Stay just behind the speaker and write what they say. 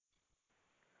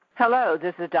Hello,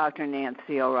 this is Dr.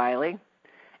 Nancy O'Reilly,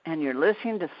 and you're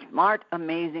listening to Smart,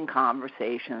 Amazing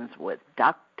Conversations with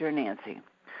Dr. Nancy.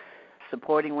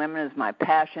 Supporting women is my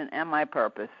passion and my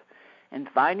purpose, and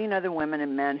finding other women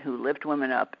and men who lift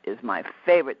women up is my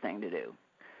favorite thing to do.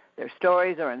 Their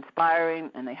stories are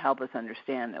inspiring, and they help us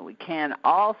understand that we can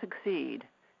all succeed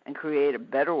and create a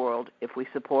better world if we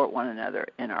support one another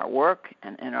in our work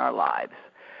and in our lives.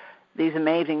 These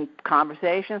amazing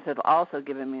conversations have also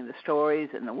given me the stories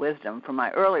and the wisdom from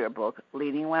my earlier book,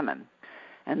 Leading Women.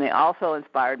 And they also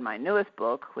inspired my newest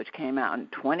book, which came out in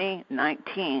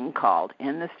 2019, called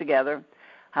In This Together,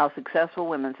 How Successful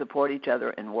Women Support Each Other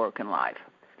in Work and Life.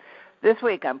 This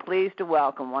week, I'm pleased to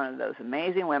welcome one of those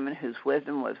amazing women whose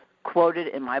wisdom was quoted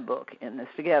in my book, In This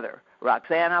Together,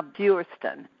 Roxana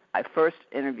Bjornstam. I first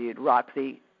interviewed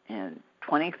Roxy in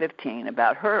 2015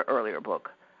 about her earlier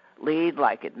book, Lead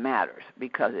Like It Matters,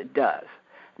 because it does.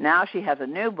 Now she has a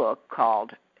new book called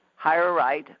Hire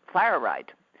Right, Fire Right.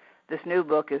 This new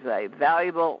book is a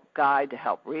valuable guide to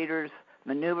help readers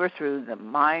maneuver through the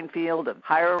minefield of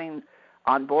hiring,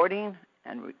 onboarding,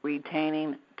 and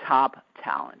retaining top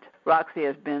talent. Roxy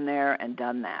has been there and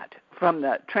done that. From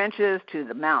the trenches to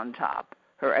the mountaintop,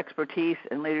 her expertise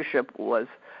in leadership was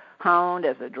honed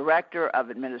as a director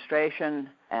of administration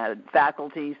and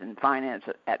faculties and finance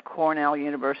at Cornell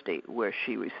University, where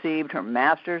she received her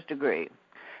master's degree.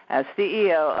 As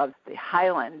CEO of the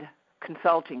Highland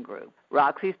Consulting Group,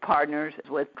 Roxy's partners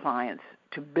with clients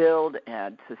to build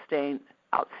and sustain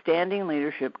outstanding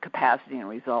leadership capacity and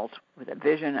results with a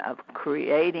vision of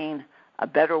creating a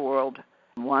better world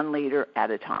one leader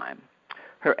at a time.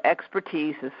 Her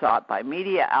expertise is sought by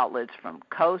media outlets from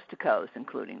coast to coast,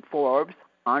 including Forbes,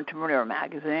 Entrepreneur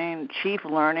Magazine, Chief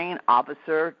Learning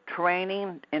Officer,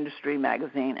 Training Industry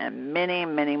Magazine, and many,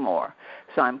 many more.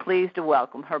 So I'm pleased to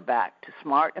welcome her back to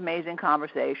Smart, Amazing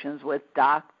Conversations with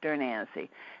Dr. Nancy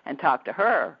and talk to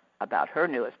her about her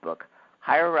newest book,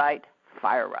 Hire Right,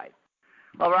 Fire Right.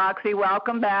 Well, Roxy,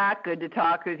 welcome back. Good to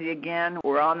talk with you again.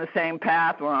 We're on the same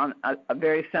path. We're on a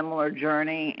very similar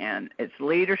journey, and it's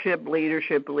leadership,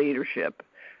 leadership, leadership.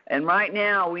 And right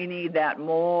now, we need that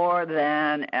more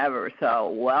than ever. So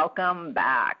welcome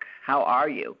back. How are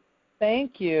you?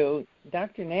 Thank you,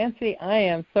 Dr. Nancy. I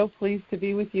am so pleased to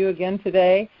be with you again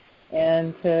today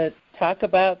and to talk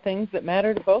about things that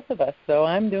matter to both of us. So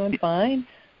I'm doing fine,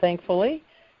 thankfully,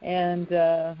 and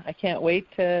I can't wait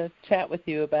to chat with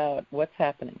you about what's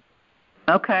happening.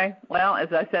 Okay. Well, as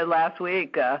I said last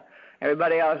week,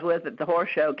 everybody I was with at the horse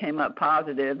show came up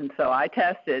positive, and so I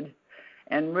tested.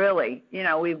 And really,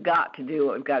 we've got to do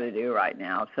what we've got to do right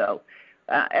now. So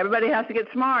everybody has to get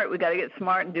smart. We've got to get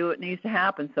smart and do what needs to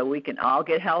happen so we can all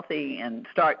get healthy and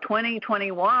start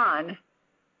 2021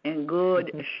 in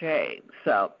good shape.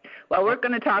 So, well, we're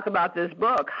going to talk about this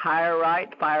book, Hire Right,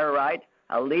 Fire Right,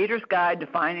 A Leader's Guide to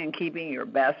Finding and Keeping Your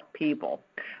Best People.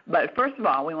 But first of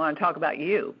all, we want to talk about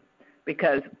you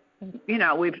because,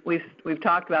 we've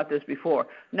talked about this before.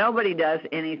 Nobody does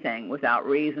anything without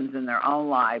reasons in their own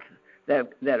life that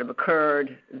have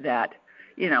occurred that,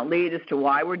 lead us to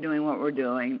why we're doing what we're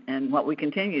doing and what we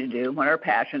continue to do, what our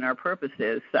passion, our purpose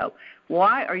is. So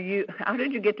how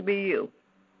did you get to be you?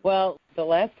 Well, the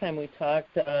last time we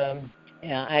talked,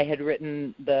 I had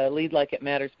written the Lead Like It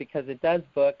Matters Because It Does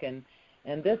book, and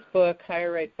this book,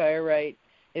 Hire Right, Fire Right,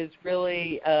 is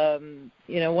really,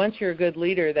 once you're a good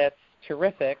leader, that's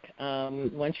terrific.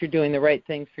 Once you're doing the right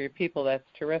things for your people, that's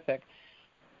terrific.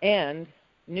 And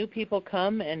new people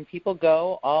come and people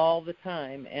go all the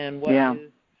time, and what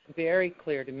is very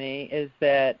clear to me is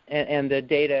that, and the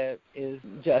data is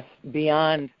just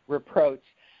beyond reproach,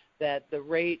 that the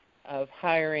rate of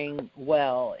hiring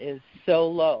well is so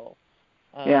low.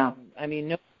 I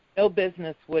mean, no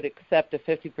business would accept a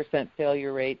 50%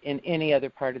 failure rate in any other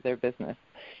part of their business.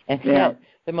 And yet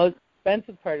the most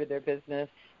expensive part of their business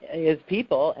is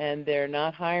people, and they're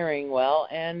not hiring well,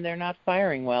 and they're not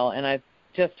firing well. And I've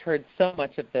just heard so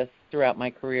much of this throughout my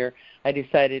career. I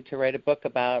decided to write a book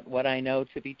about what I know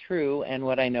to be true and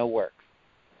what I know works.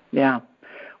 Yeah.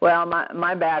 Well,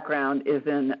 my background is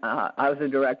I was a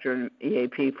director in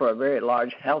EAP for a very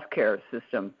large healthcare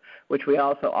system, which we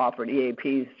also offered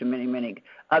EAPs to many, many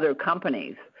other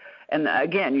companies. And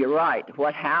again, you're right.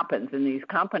 What happens in these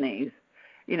companies,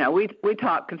 we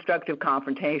taught constructive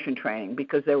confrontation training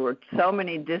because there were so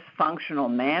many dysfunctional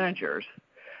managers.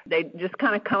 They just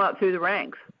kind of come up through the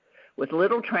ranks with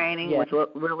little training, with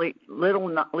really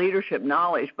little leadership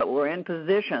knowledge, but were in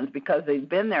positions because they'd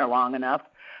been there long enough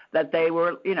that they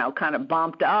were, kind of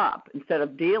bumped up instead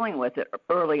of dealing with it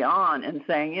early on and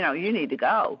saying, you need to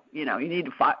go. You need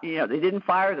to fire. They didn't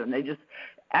fire them. They just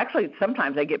actually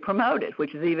sometimes they get promoted,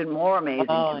 which is even more amazing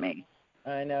to me.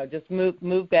 I know. Just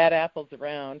move bad apples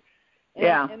around.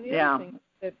 And, and the other thing is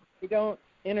that we don't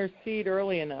intercede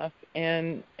early enough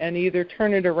and either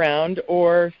turn it around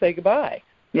or say goodbye.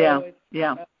 So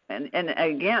And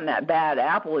again, that bad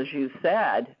apple, as you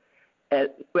said,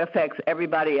 it affects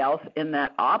everybody else in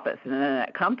that office and in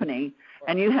that company.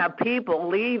 And you have people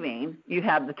leaving. You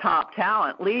have the top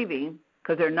talent leaving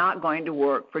because they're not going to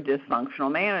work for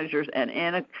dysfunctional managers and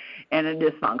in a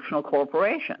dysfunctional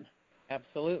corporation.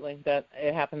 Absolutely. That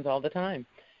it happens all the time.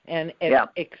 And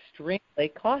it's extremely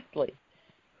costly.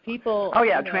 People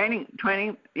training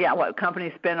what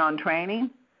companies spend on training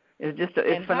is just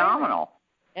it's phenomenal.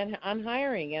 And on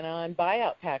hiring and on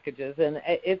buyout packages, and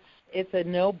it's a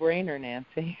no-brainer,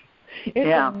 Nancy. It's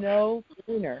a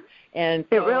no-brainer. And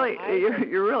so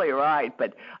you're really right.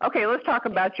 But okay, let's talk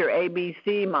about your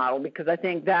ABC model, because I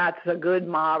think that's a good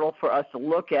model for us to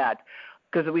look at,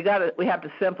 because we have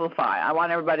to simplify. I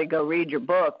want everybody to go read your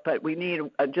book, but we need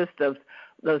just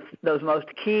those most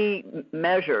key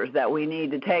measures that we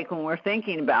need to take when we're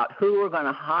thinking about who we're going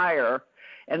to hire,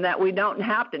 and that we don't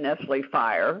have to necessarily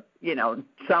fire,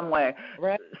 some way,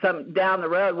 some down the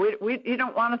road. You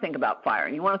don't want to think about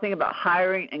firing. You want to think about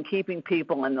hiring and keeping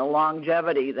people in the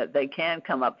longevity that they can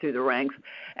come up through the ranks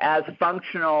as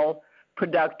functional,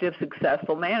 productive,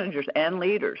 successful managers and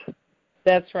leaders.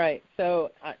 That's right.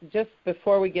 So just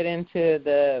before we get into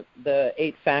the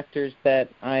 8 factors that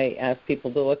I ask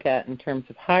people to look at in terms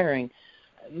of hiring,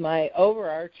 my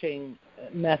overarching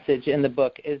message in the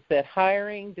book is that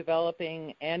hiring,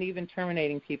 developing, and even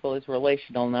terminating people is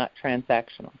relational, not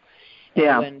transactional.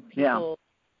 And when people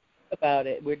think about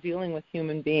it, we're dealing with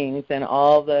human beings and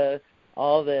all the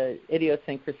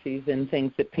idiosyncrasies and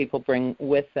things that people bring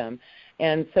with them.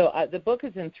 And so the book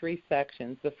is in 3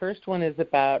 sections. The first one is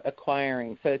about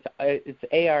acquiring. So it's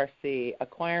ARC,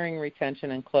 acquiring,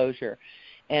 retention, and closure.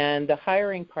 And the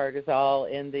hiring part is all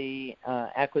in the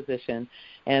acquisition,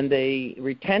 and the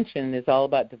retention is all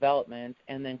about development,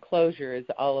 and then closure is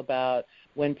all about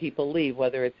when people leave,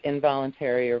 whether it's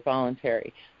involuntary or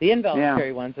voluntary. The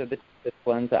involuntary ones are the cheapest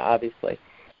ones, obviously.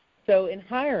 So in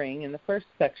hiring, in the first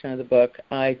section of the book,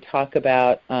 I talk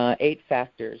about 8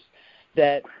 factors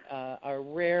that are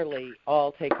rarely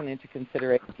all taken into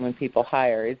consideration when people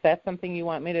hire. Is that something you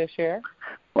want me to share?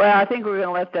 Well, I think we're going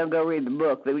to let them go read the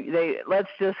book. Let's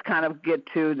just kind of get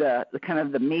to the kind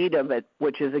of the meat of it,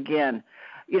 which is, again,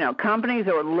 companies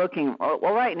are looking.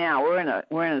 Well, right now we're in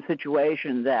a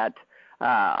situation that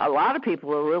a lot of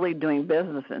people are really doing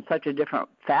business in such a different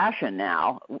fashion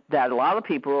now that a lot of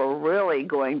people are really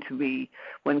going to be,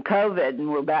 when COVID and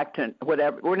we're back to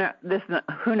whatever. Who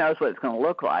knows what it's going to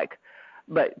look like.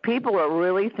 But people are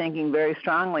really thinking very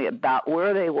strongly about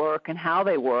where they work and how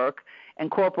they work, and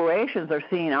corporations are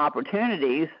seeing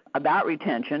opportunities about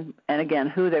retention and, again,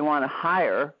 who they want to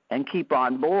hire and keep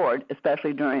on board,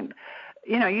 especially during,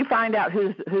 you find out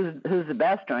who's the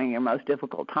best during your most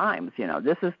difficult times.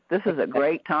 This is a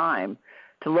great time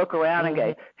to look around and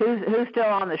go, who's still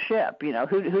on the ship?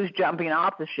 Who's jumping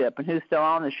off the ship and who's still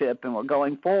on the ship, and we're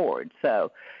going forward.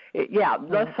 So,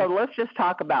 let's just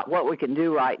talk about what we can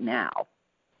do right now.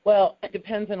 Well, it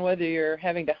depends on whether you're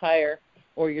having to hire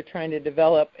or you're trying to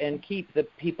develop and keep the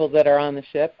people that are on the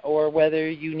ship, or whether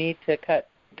you need to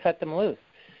cut them loose.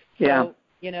 So,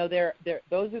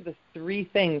 those are the 3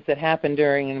 things that happen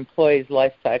during an employee's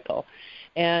life cycle.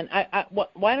 And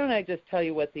why don't I just tell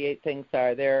you what the 8 things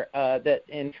are? They're that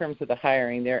in terms of the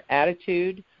hiring, they're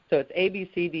attitude. So it's A, B,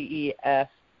 C, D, E, F,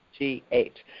 G,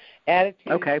 H.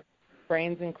 Attitude. Okay.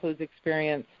 Brains includes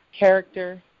experience.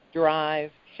 Character,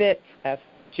 drive, fit, F,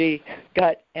 G,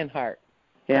 gut, and heart.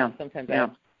 Yeah. Sometimes I have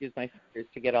to use my fingers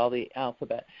to get all the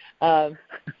alphabet. Well,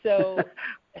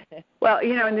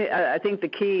 I think the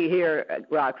key here,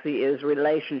 Roxy, is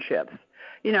relationships.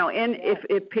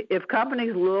 If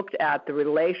companies looked at the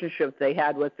relationships they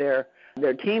had with their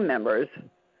team members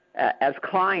as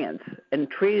clients and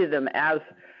treated them as,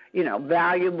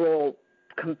 valuable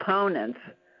components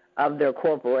of their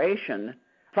corporation,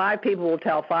 5 people will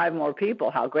tell 5 more people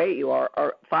how great you are,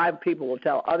 or 5 people will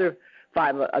tell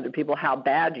 5 other people how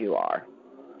bad you are.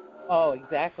 Oh,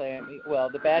 exactly.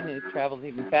 The bad news travels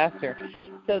even faster.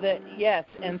 So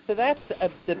that's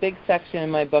the big section in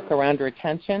my book around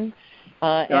retention.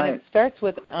 And it starts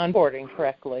with onboarding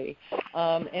correctly.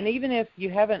 And even if you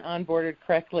haven't onboarded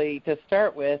correctly to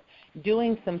start with,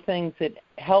 doing some things that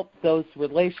help those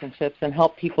relationships and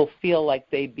help people feel like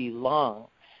they belong,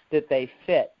 that they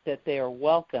fit, that they are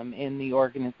welcome in the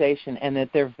organization, and that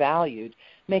they're valued,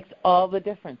 makes all the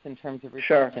difference in terms of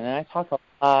retention. Sure. And I talk a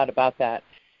lot about that.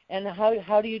 And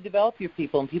how do you develop your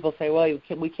people? And people say, well,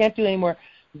 we can't do any more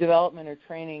development or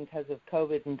training because of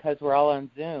COVID and because we're all on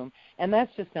Zoom. And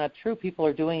that's just not true. People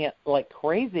are doing it like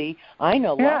crazy. I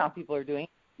know lots of people are doing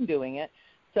it.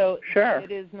 So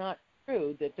it is not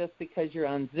true that just because you're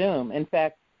on Zoom. In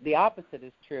fact, the opposite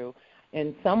is true.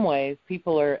 In some ways,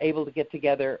 people are able to get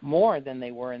together more than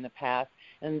they were in the past.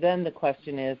 And then the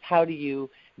question is, how do you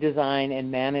design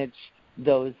and manage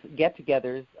those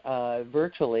get-togethers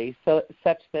virtually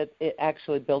such that it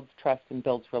actually builds trust and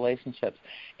builds relationships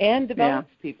and develops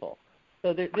people?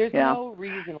 So there's no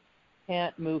reason we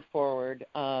can't move forward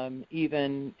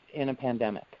even in a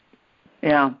pandemic.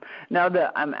 Yeah. No,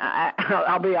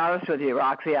 I'll be honest with you,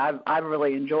 Roxy. I've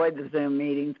really enjoyed the Zoom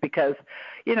meetings because,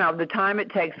 the time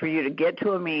it takes for you to get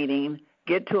to a meeting,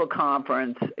 get to a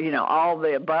conference, all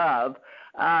the above,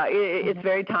 it's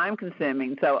very time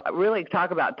consuming. So really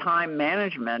talk about time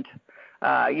management.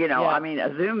 I mean,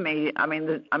 a Zoom meeting.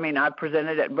 I've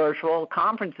presented at virtual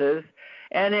conferences,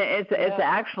 and it's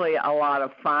actually a lot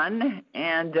of fun.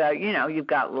 And you've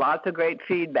got lots of great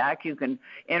feedback. You can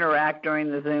interact during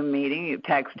the Zoom meeting, you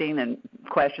texting and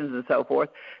questions and so forth.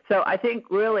 So I think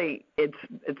really it's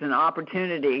an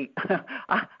opportunity.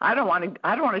 I don't want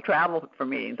to travel for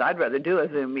meetings. I'd rather do a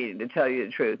Zoom meeting, to tell you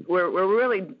the truth. We're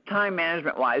really time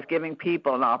management wise giving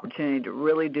people an opportunity to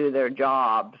really do their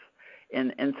jobs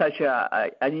in such a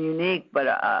unique but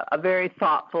a very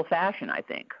thoughtful fashion, I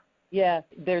think. Yeah,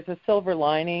 there's a silver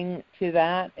lining to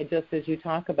that, just as you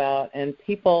talk about, and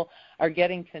people are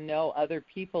getting to know other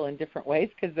people in different ways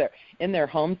because they're in their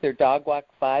homes, their dog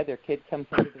walks by, their kid comes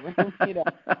into the room, they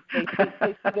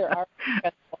see their art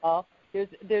at the wall.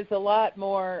 There's a lot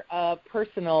more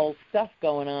personal stuff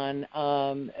going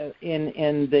on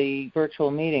in the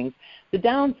virtual meetings. The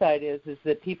downside is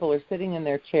that people are sitting in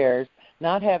their chairs,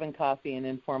 not having coffee and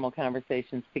informal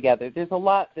conversations together. There's a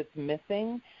lot that's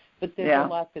missing, but there's a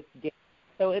lot that's different.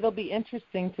 So it'll be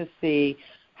interesting to see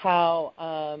how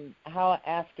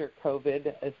after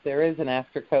COVID, if there is an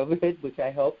after COVID, which I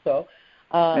hope so,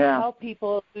 how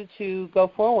people do to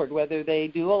go forward, whether they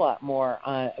do a lot more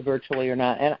virtually or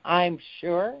not. And I'm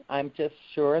just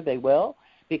sure they will,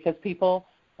 because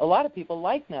a lot of people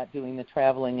like not doing the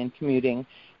traveling and commuting.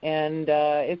 And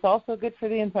it's also good for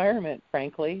the environment,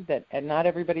 frankly, that not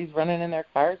everybody's running in their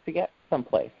cars to get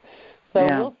someplace. So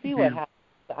we'll see what happens.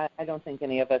 I don't think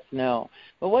any of us know.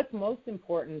 But what's most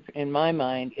important in my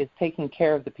mind is taking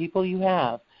care of the people you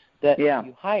have that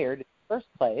you hired in the first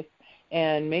place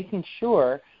and making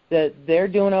sure that they're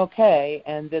doing okay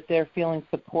and that they're feeling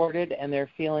supported and they're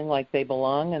feeling like they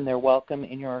belong and they're welcome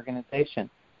in your organization.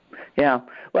 Yeah.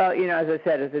 Well, as I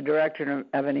said, as a director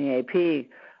of an EAP,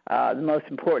 the most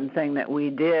important thing that we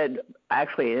did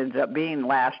actually ends up being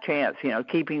last chance,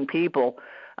 keeping people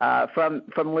from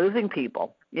losing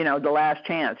people. The last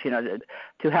chance,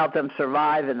 to help them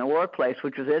survive in the workplace,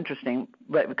 which was interesting.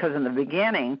 But because in the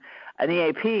beginning, an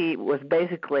EAP was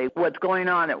basically what's going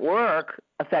on at work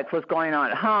affects what's going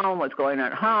on at home, what's going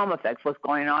on at home affects what's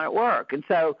going on at work. And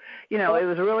so, it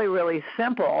was really, really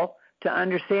simple to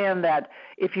understand that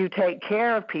if you take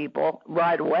care of people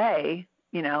right away,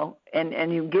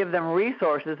 and you give them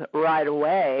resources right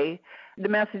away, the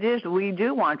message is we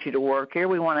do want you to work here.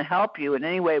 We want to help you in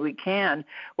any way we can,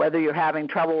 whether you're having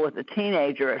trouble with a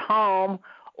teenager at home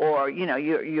or,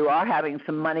 you are having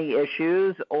some money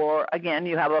issues or, again,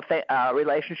 you have a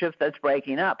relationship that's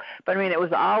breaking up. But, it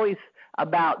was always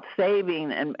about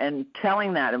saving and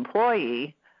telling that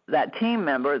employee, that team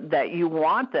member, that you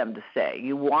want them to stay.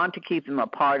 You want to keep them a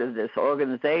part of this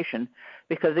organization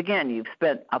because, again, you've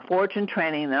spent a fortune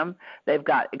training them. They've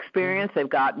got experience. They've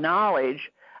got knowledge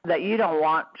that you don't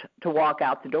want to walk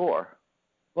out the door.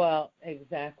 Well,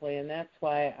 exactly, and that's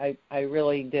why I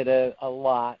really did a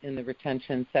lot in the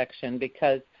retention section,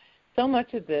 because so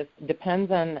much of this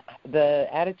depends on the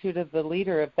attitude of the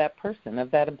leader of that person, of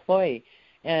that employee.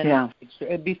 And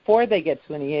before they get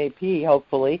to an EAP,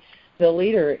 hopefully, the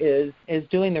leader is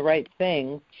doing the right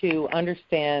thing to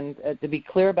understand, to be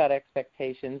clear about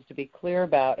expectations, to be clear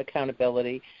about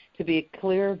accountability, to be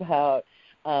clear about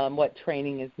what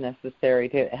training is necessary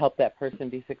to help that person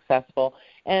be successful,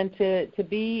 and to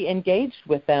be engaged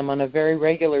with them on a very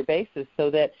regular basis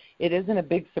so that it isn't a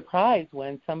big surprise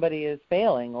when somebody is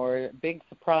failing or a big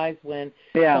surprise when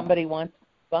somebody wants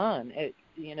to move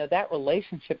on. That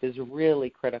relationship is really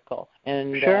critical,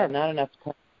 and not enough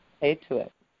time paid to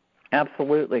it.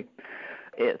 Absolutely.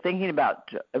 Thinking about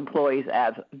employees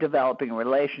as developing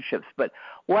relationships, but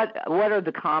what are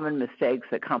the common mistakes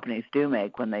that companies do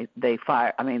make when they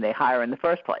hire in the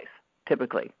first place,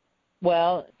 typically?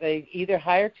 Well, they either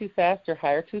hire too fast or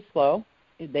hire too slow.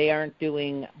 They aren't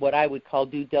doing what I would call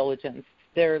due diligence.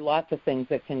 There are lots of things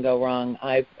that can go wrong.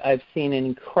 I've seen an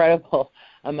incredible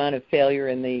amount of failure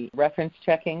in the reference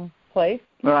checking place.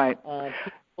 Right.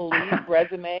 People leave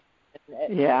resumes,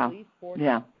 and at least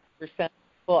 40% of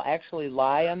people actually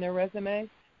lie on their resumes.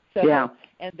 So,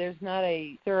 and there's not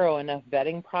a thorough enough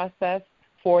vetting process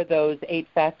for those 8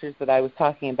 factors that I was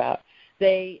talking about.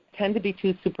 They tend to be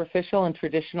too superficial, and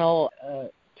traditional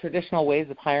ways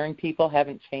of hiring people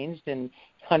haven't changed in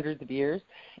hundreds of years.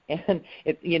 And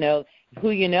who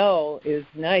you know is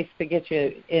nice to get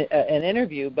you an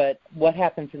interview, but what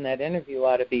happens in that interview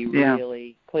ought to be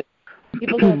really clear.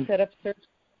 People don't set up search.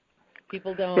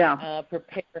 People don't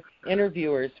prepare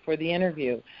interviewers for the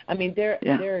interview. I mean, there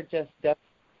are just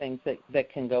things that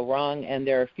can go wrong, and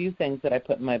there are a few things that I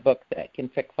put in my book that can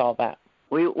fix all that.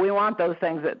 We want those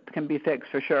things that can be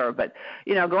fixed for sure. But,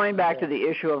 going back to the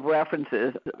issue of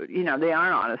references, they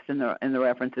aren't honest in the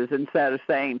references. Instead of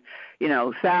saying,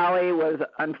 Sally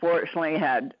unfortunately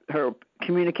had her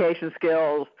communication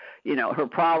skills, her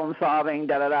problem solving,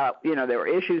 there were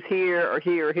issues here or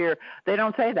here or here. They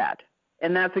don't say that.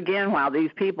 And that's, again, why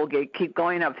these people keep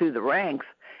going up through the ranks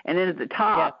and then at the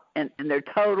top, and they're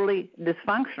totally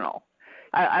dysfunctional.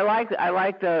 I like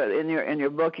in your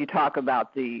book you talk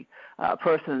about the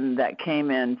person that came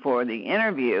in for the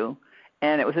interview,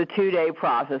 and it was a 2-day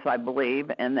process, I believe.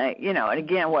 And they, and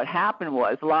again, what happened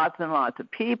was lots and lots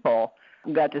of people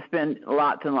got to spend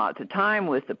lots and lots of time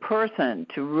with the person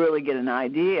to really get an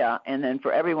idea, and then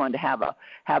for everyone to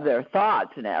have their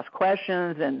thoughts and ask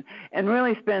questions and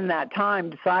really spend that time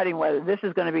deciding whether this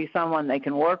is going to be someone they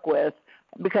can work with,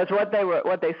 because what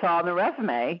they saw in the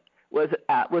resume was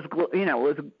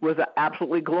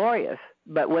absolutely glorious.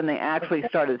 But when they actually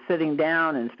started sitting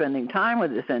down and spending time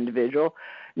with this individual,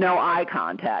 no eye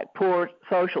contact, poor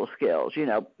social skills,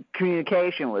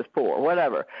 communication was poor,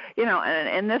 whatever,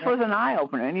 and this was an eye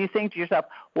opener. And you think to yourself,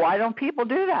 why don't people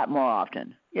do that more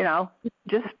often?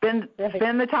 Just spend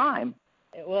the time.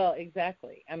 Well,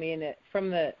 exactly. I mean, from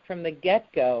the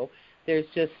get-go, there's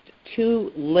just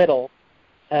too little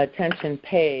attention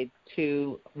paid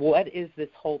to what is this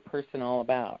whole person all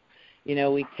about.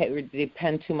 We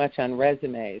depend too much on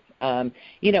resumes.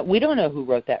 We don't know who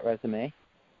wrote that resume.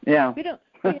 Yeah. We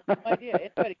have no idea.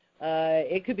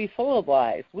 It could be full of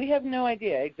lies. We have no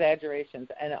idea, exaggerations,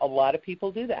 and a lot of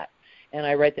people do that. And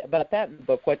I write about that in the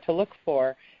book, what to look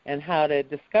for and how to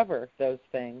discover those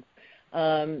things.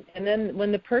 And then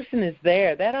when the person is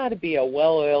there, that ought to be a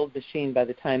well-oiled machine by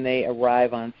the time they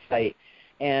arrive on site.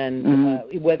 And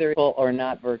whether it's virtual or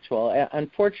not virtual.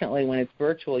 Unfortunately, when it's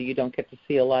virtual, you don't get to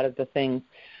see a lot of the things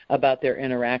about their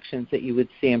interactions that you would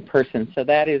see in person. So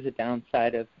that is a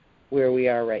downside of where we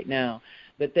are right now.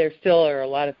 But there still are a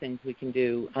lot of things we can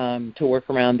do to work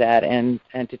around that and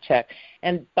to check.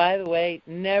 And by the way,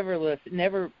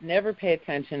 never pay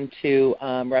attention to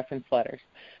reference letters,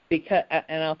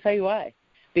 and I'll tell you why.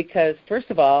 Because first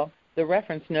of all, the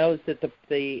reference knows that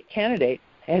the candidate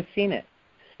has seen it.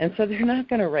 And so they're not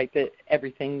going to write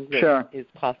everything that is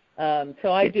possible.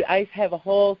 So I have a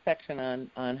whole section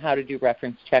on how to do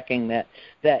reference checking that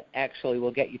actually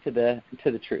will get you to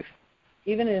the truth.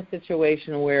 Even in a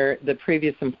situation where the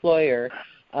previous employer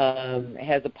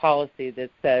has a policy that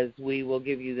says we will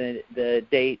give you the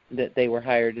date that they were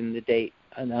hired and the date,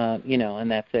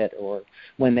 and that's it, or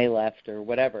when they left or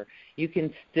whatever, you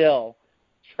can still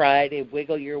try to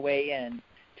wiggle your way in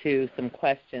to some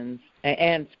questions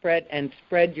and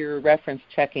spread your reference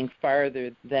checking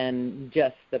farther than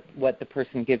just what the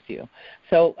person gives you.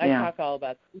 So I talk all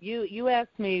about you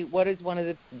asked me what is one of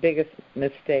the biggest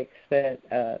mistakes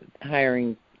that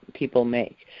hiring people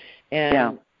make,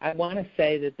 and I want to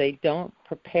say that they don't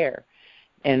prepare,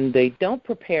 and they don't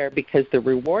prepare because the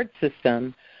reward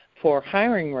system for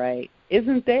hiring right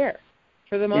isn't there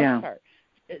for the most part.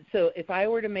 So if I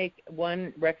were to make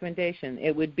one recommendation,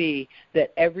 it would be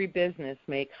that every business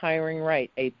make hiring right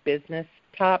a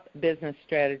top business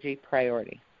strategy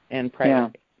priority. Yeah.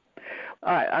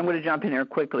 All right, I'm going to jump in here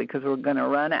quickly because we're going to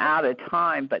run out of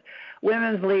time. But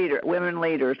women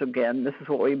leaders, again, this is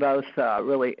what we both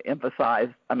really emphasize.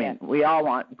 I mean, we all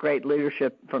want great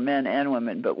leadership for men and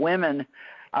women, but women,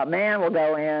 a man will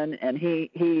go in and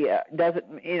he doesn't,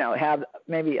 have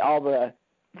maybe all the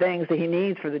things that he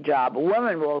needs for the job. A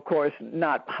woman will, of course,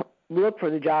 not look for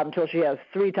the job until she has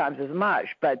 3 times as much.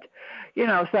 But,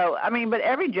 but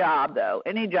every job, though,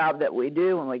 any job that we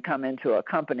do when we come into a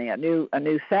company, a new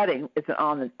setting, it's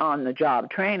on the job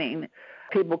training.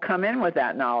 People come in with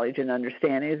that knowledge and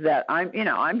understanding that I'm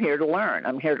here to learn.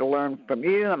 I'm here to learn from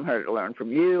you. I'm here to learn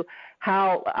from you.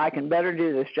 how I can better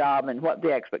do this job and what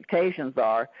the expectations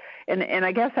are. And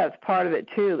I guess that's part of it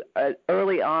too,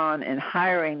 early on in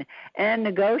hiring and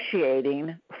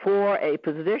negotiating for a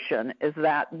position, is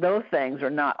that those things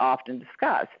are not often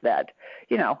discussed. That,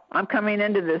 I'm coming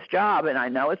into this job and I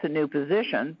know it's a new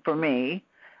position for me.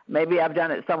 Maybe I've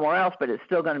done it somewhere else, but it's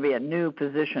still going to be a new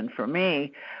position for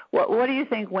me. What do you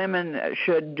think women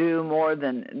should do more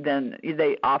than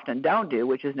they often don't do,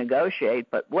 which is negotiate?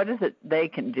 But what is it they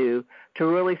can do to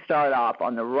really start off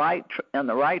on the right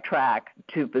track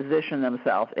to position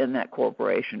themselves in that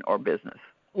corporation or business?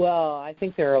 Well, I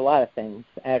think there are a lot of things,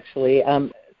 actually.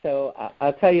 So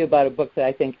I'll tell you about a book that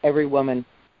I think every woman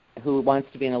who wants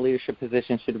to be in a leadership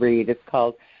position should read. It's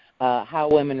called How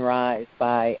Women Rise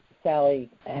by Sally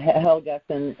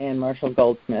Helgesen and Marshall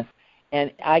Goldsmith.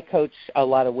 And I coach a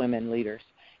lot of women leaders,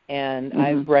 and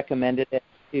I've recommended it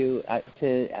to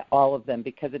all of them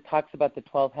because it talks about the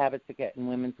 12 habits that get in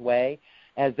women's way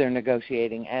as they're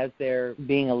negotiating, as they're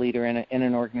being a leader in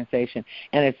an organization.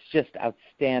 And it's just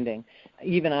outstanding.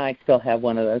 Even I still have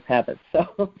one of those habits,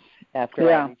 so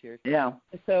after all these years. Yeah.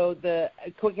 So the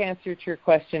quick answer to your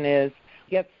question is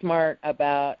get smart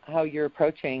about how you're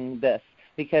approaching this,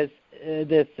 because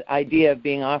this idea of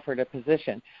being offered a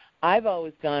position. I've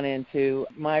always gone into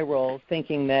my role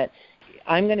thinking that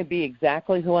I'm going to be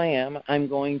exactly who I am. I'm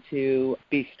going to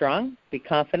be strong, be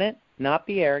confident, not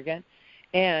be arrogant.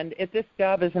 And if this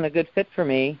job isn't a good fit for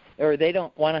me or they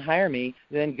don't want to hire me,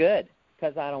 then good,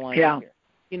 because I don't want to be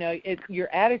here. It's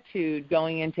your attitude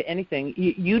going into anything.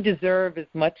 You deserve as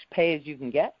much pay as you can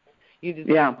get. You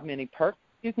deserve as many perks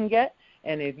as you can get.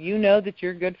 And if you know that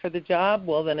you're good for the job,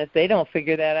 well, then if they don't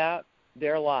figure that out,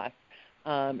 they're lost.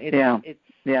 Women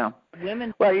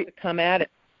have to come at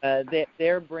it.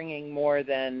 They're bringing more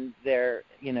than they're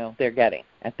getting.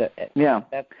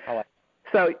 That's how I.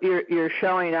 So you're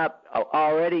showing up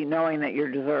already knowing that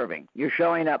you're deserving. You're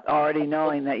showing up already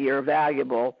knowing that you're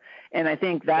valuable. And I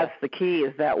think that's the key,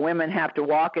 is that women have to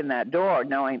walk in that door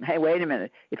knowing, hey, wait a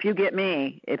minute, if you get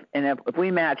me, if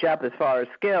we match up as far as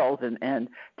skills and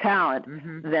talent,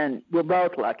 then we're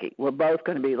both lucky. We're both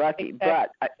going to be lucky.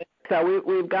 Exactly. But so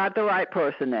we've got the right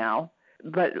person now,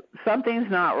 but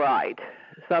something's not right.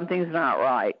 Something's not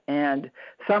right, and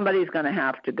somebody's going to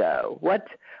have to go. What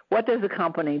does a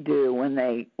company do when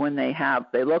they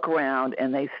look around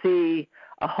and they see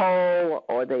a hole,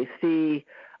 or they see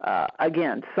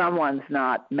again, someone's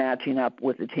not matching up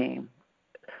with the team?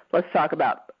 Let's talk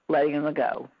about letting them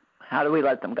go. How do we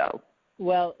let them go?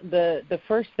 Well, the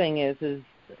first thing is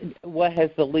what has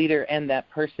the leader and that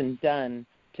person done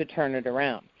to turn it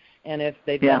around? And if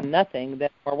they've done nothing, then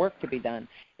more work to be done.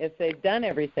 If they've done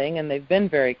everything and they've been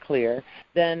very clear,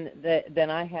 then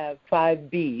I have 5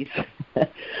 Bs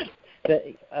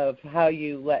of how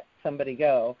you let somebody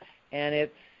go. And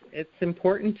it's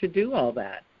important to do all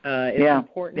that. It's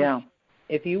important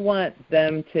if you want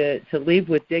them to leave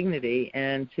with dignity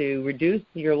and to reduce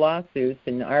your lawsuits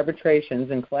and arbitrations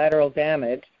and collateral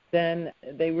damage, then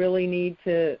they really need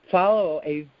to follow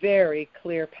a very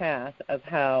clear path of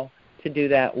how to do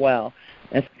that well.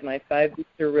 And my 5 B's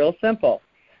are real simple.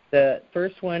 The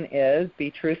first one is be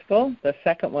truthful. The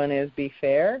second one is be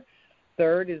fair.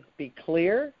 Third is be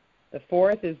clear. The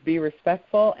fourth is be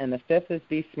respectful. And the fifth is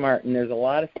be smart. And there's a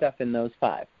lot of stuff in those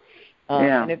 5.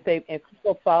 And if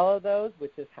people follow those,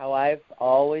 which is how I've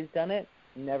always done it,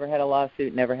 never had a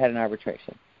lawsuit, never had an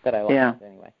arbitration that I lost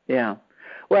anyway. Yeah.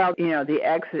 Well, the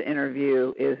exit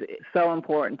interview is so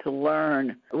important to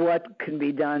learn what can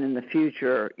be done in the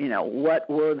future. What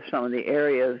were some of the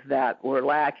areas that were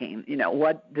lacking?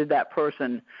 What did that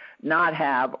person not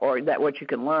have, or that what you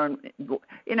can learn?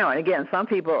 And again, some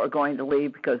people are going to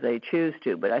leave because they choose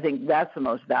to, but I think that's the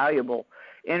most valuable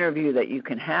interview that you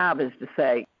can have, is to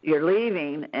say, you're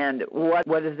leaving, and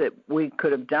what is it we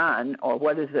could have done, or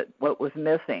what was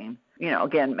missing?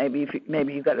 Again, maybe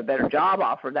you've got a better job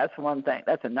offer. That's one thing.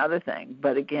 That's another thing.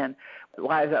 But again,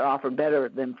 why is that offer better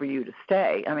than for you to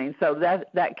stay? I mean, so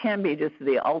that can be just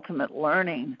the ultimate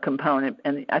learning component.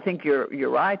 And I think you're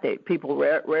right. People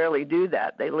rarely do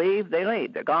that. They leave.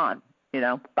 They're gone.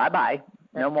 Bye-bye.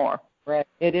 No more. Right.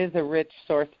 It is a rich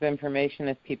source of information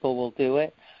if people will do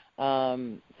it.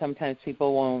 Sometimes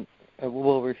people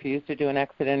will refuse to do an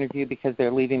exit interview because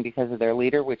they're leaving because of their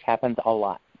leader, which happens a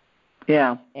lot.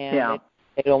 Yeah. And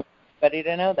they don't want anybody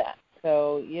to know that.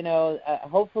 So,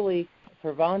 hopefully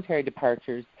for voluntary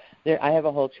departures, I have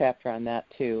a whole chapter on that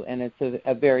too, and it's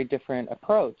a very different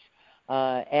approach.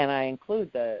 And I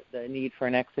include the need for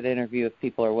an exit interview if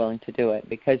people are willing to do it,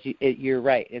 because you're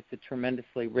right. It's a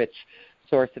tremendously rich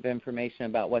source of information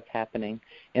about what's happening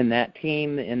in that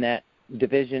team, in that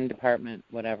division, department,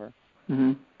 whatever.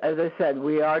 Mm-hmm. As I said,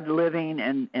 we are living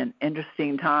in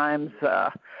interesting times.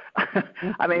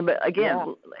 I mean, but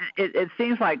again, it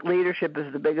seems like leadership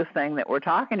is the biggest thing that we're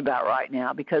talking about right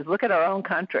now, because look at our own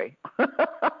country.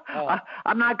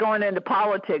 I'm not going into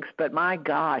politics, but my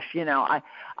gosh,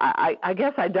 I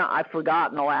guess I forgot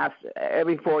in the last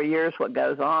every 4 years what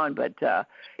goes on, but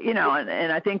and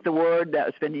I think the word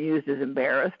that's been used is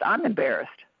embarrassed. I'm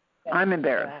embarrassed. I'm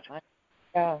embarrassed.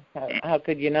 Yeah. How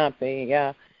could you not be?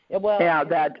 Yeah. Well,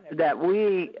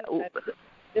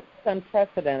 it's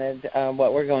unprecedented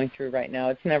what we're going through right now.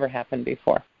 It's never happened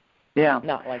before. Yeah.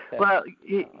 Not like this. Well,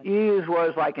 you use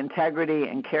words like integrity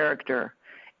and character,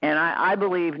 and I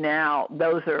believe now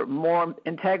those are more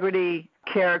integrity,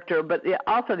 character, but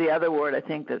also the other word I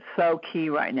think that's so key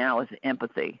right now is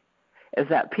empathy, is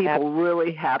that people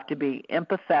really have to be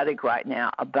empathetic right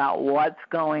now about what's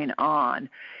going on.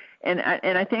 And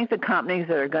I think the companies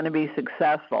that are going to be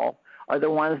successful are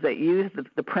the ones that use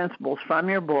the principles from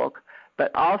your book, but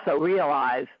also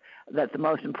realize that the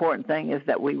most important thing is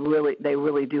that they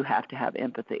really do have to have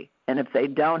empathy. And if they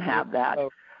don't have that,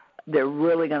 they're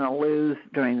really going to lose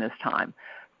during this time.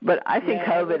 But I think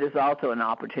COVID is also an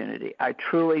opportunity. I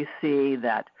truly see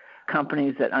that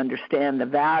companies that understand the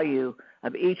value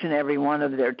of each and every one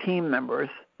of their team members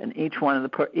and each one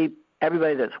of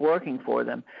everybody that's working for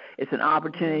them, it's an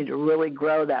opportunity to really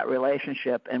grow that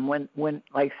relationship. And when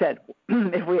like I said,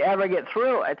 if we ever get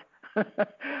through it,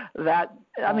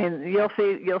 you'll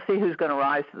see who's going to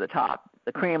rise to the top.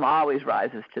 The cream always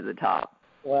rises to the top.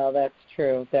 Well, that's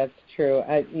true. That's true.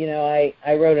 I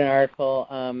wrote an article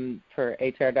for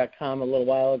HR.com a little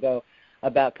while ago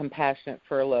about compassionate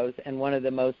furloughs, and one of the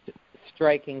most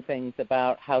striking things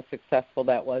about how successful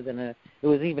that was it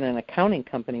was even an accounting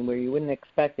company where you wouldn't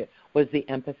expect it, was the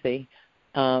empathy.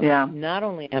 Not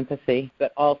only empathy,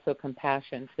 but also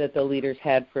compassion that the leaders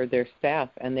had for their staff.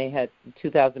 And they had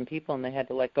 2,000 people, and they had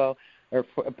to let go or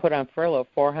put on furlough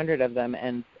 400 of them.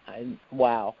 And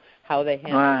wow, how they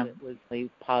handled it was really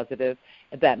positive.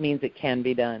 That means it can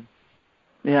be done.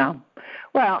 Yeah.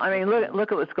 Well, I mean,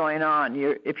 look at what's going on.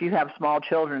 If you have small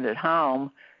children at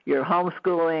home, you're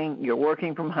homeschooling, you're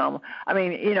working from home. I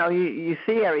mean, you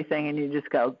see everything and you just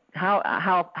go, how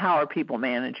are people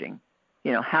managing?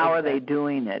 How are they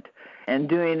doing it? And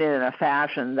doing it in a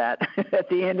fashion that at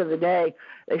the end of the day,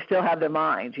 they still have their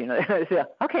minds, They say,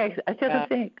 okay, I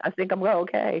think I'm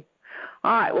okay.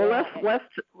 All right, well,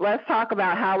 let's talk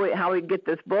about how we get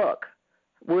this book.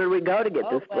 Where do we go to get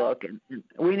this book? And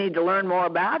we need to learn more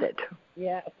about it.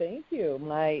 Yeah, thank you.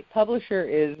 My publisher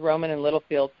is Rowman &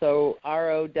 Littlefield, so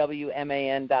ROWMAN.com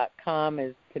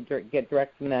is to get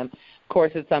direct from them. Of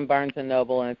course, it's on Barnes &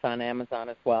 Noble, and it's on Amazon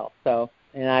as well.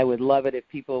 And I would love it if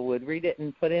people would read it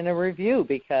and put in a review,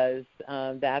 because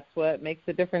that's what makes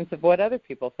the difference of what other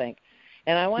people think.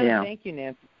 And I want to thank you,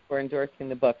 Nancy, for endorsing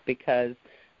the book, because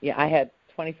I had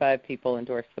 25 people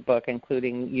endorse the book,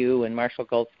 including you and Marshall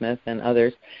Goldsmith and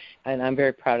others, and I'm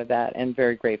very proud of that and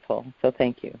very grateful. So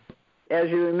thank you. As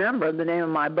you remember, the name of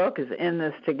my book is In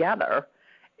This Together,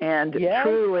 and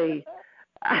truly,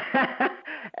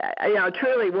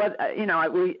 truly, what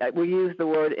we use the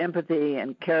word empathy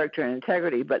and character and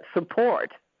integrity, but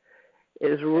support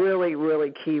is really,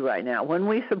 really key right now. When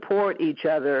we support each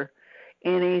other,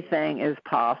 anything is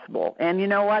possible. And you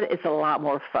know what? It's a lot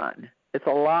more fun. It's a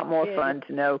lot more fun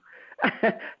to know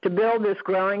to build this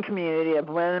growing community of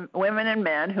women and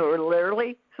men who are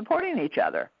literally supporting each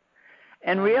other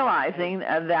and realizing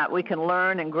that we can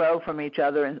learn and grow from each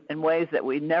other in ways that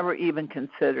we never even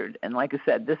considered. And like I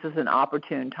said, this is an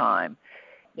opportune time.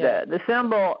 The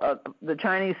symbol, the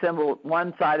Chinese symbol,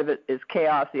 one side of it is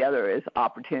chaos, the other is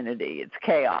opportunity. It's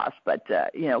chaos, but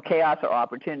chaos or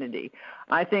opportunity.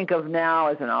 I think of now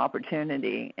as an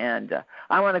opportunity, and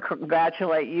I want to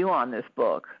congratulate you on this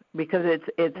book because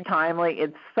it's timely.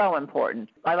 It's so important.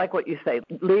 I like what you say.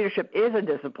 Leadership is a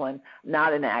discipline,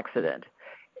 not an accident.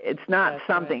 It's not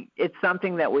something. Right. It's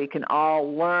something that we can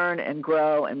all learn and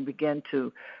grow and begin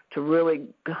to really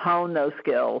hone those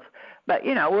skills. But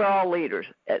we're all leaders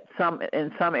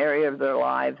in some area of their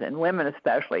lives, and women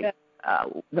especially.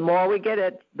 The more we get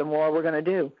it, the more we're going to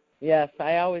do. Yes,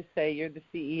 I always say you're the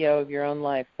CEO of your own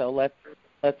life, so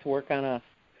let's work on us.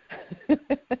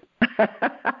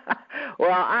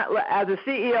 Well, as a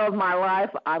CEO of my life,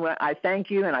 I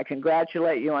thank you and I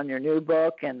congratulate you on your new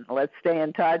book, and let's stay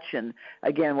in touch. And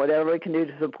again, whatever we can do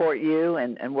to support you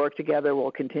and work together,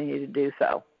 we'll continue to do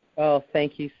so. Oh,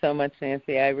 thank you so much,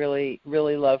 Nancy. I really,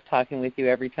 really love talking with you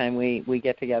every time we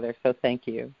get together, so thank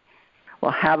you.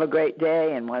 Well, have a great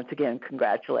day, and once again,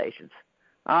 congratulations.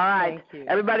 All right. Thank you.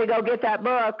 Everybody go get that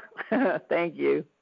book. Thank you.